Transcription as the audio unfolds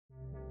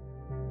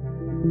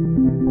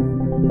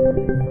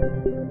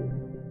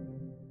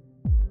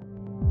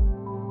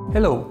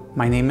Hello,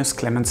 my name is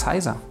Clemens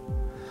Heiser.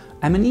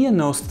 I'm an ear,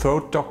 nose,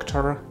 throat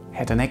doctor,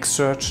 head and neck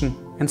surgeon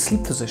and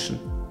sleep physician.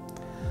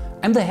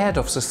 I'm the head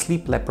of the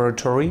sleep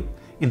laboratory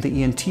in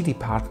the ENT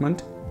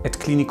department at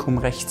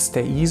Klinikum Rechts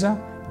der Isar,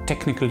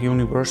 Technical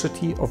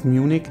University of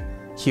Munich,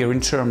 here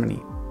in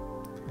Germany.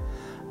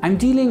 I'm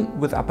dealing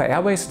with upper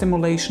airway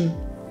stimulation,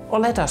 or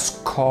let us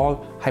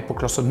call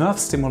hypoglossal nerve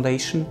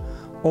stimulation,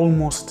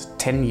 almost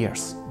 10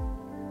 years.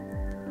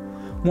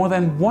 More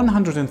than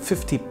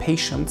 150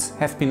 patients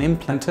have been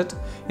implanted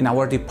in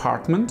our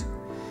department,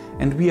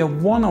 and we are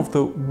one of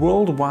the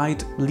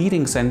worldwide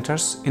leading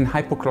centers in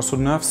hypoglossal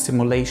nerve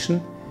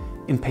stimulation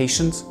in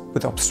patients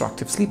with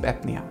obstructive sleep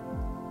apnea.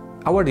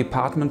 Our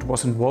department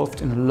was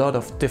involved in a lot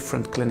of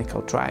different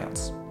clinical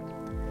trials.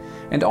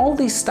 And all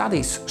these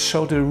studies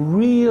showed a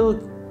real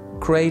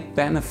great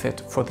benefit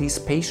for these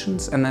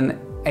patients and an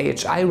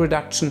AHI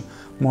reduction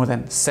more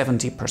than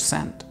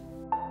 70%.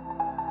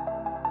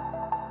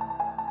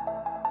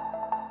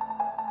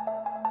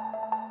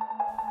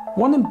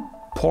 One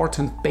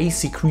important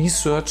basic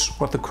research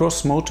was the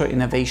cross-motor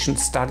innervation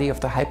study of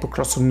the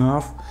hypoglossal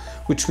nerve,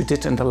 which we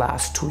did in the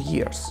last 2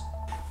 years.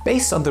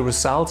 Based on the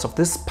results of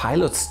this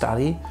pilot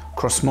study,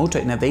 cross-motor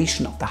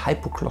innervation of the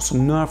hypoglossal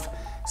nerve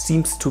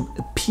seems to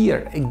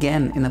appear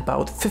again in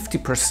about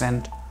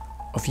 50%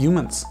 of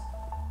humans.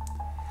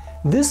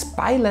 This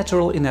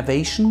bilateral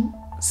innervation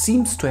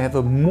seems to have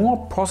a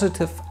more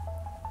positive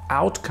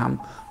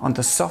outcome on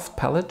the soft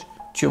palate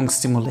during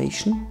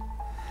stimulation,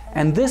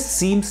 and this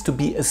seems to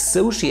be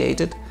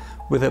associated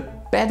with a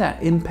better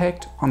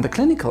impact on the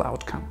clinical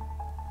outcome.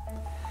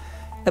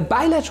 A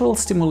bilateral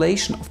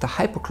stimulation of the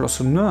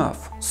hypoglossal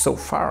nerve so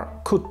far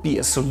could be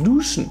a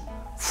solution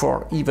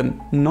for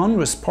even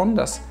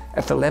non-responders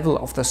at the level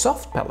of the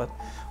soft palate,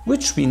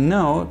 which we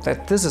know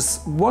that this is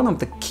one of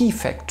the key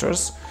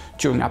factors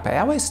during upper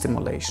airway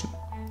stimulation.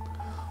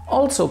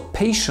 Also,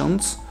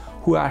 patients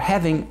who are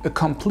having a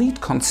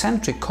complete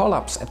concentric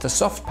collapse at the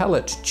soft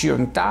palate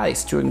during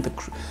DISE, during the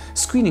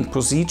screening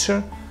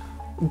procedure,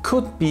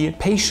 could be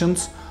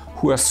patients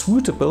who are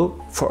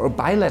suitable for a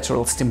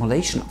bilateral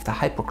stimulation of the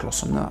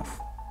hypoglossal nerve.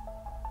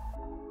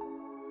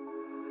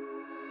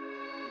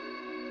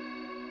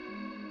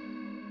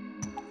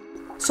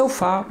 So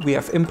far we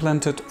have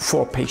implanted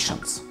 4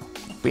 patients.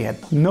 We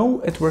had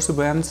no adverse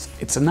events,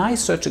 it's a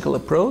nice surgical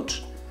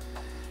approach,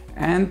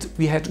 and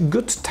we had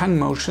good tongue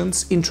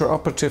motions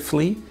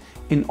intraoperatively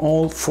in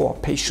all 4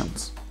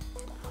 patients.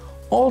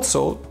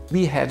 Also,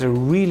 we had a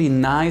really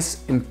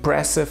nice,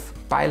 impressive,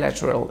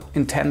 bilateral,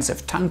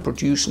 intensive tongue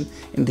protrusion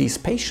in these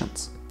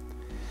patients.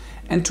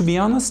 And to be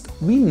honest,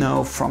 we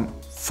know from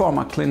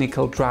former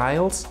clinical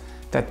trials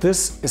that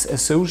this is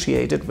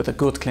associated with a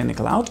good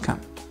clinical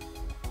outcome.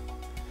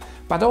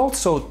 But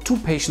also 2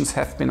 patients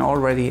have been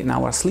already in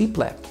our sleep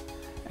lab,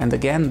 and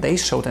again they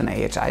showed an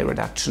AHI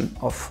reduction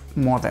of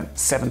more than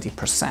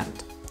 70%.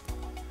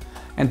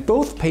 And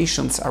both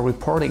patients are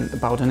reporting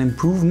about an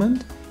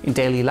improvement in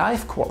daily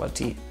life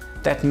quality.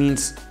 That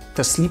means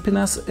the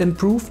sleepiness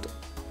improved,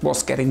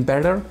 was getting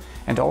better,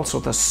 and also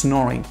the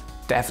snoring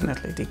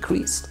definitely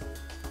decreased.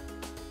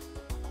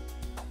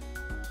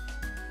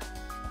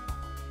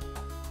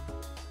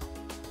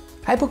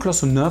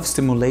 Hypoglossal nerve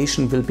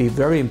stimulation will be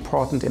very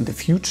important in the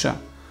future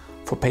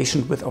for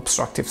patients with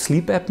obstructive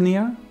sleep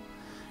apnea,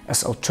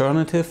 as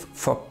alternative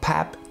for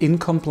PAP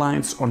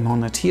incompliance or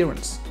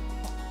non-adherence.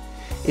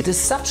 It is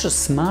such a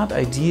smart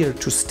idea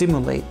to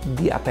stimulate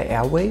the upper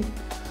airway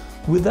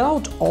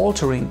without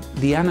altering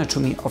the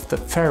anatomy of the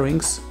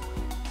pharynx,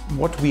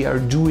 what we are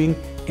doing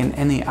in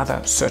any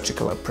other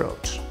surgical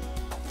approach.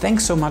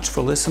 Thanks so much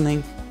for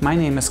listening. My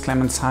name is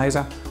Clemens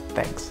Heiser.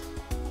 Thanks.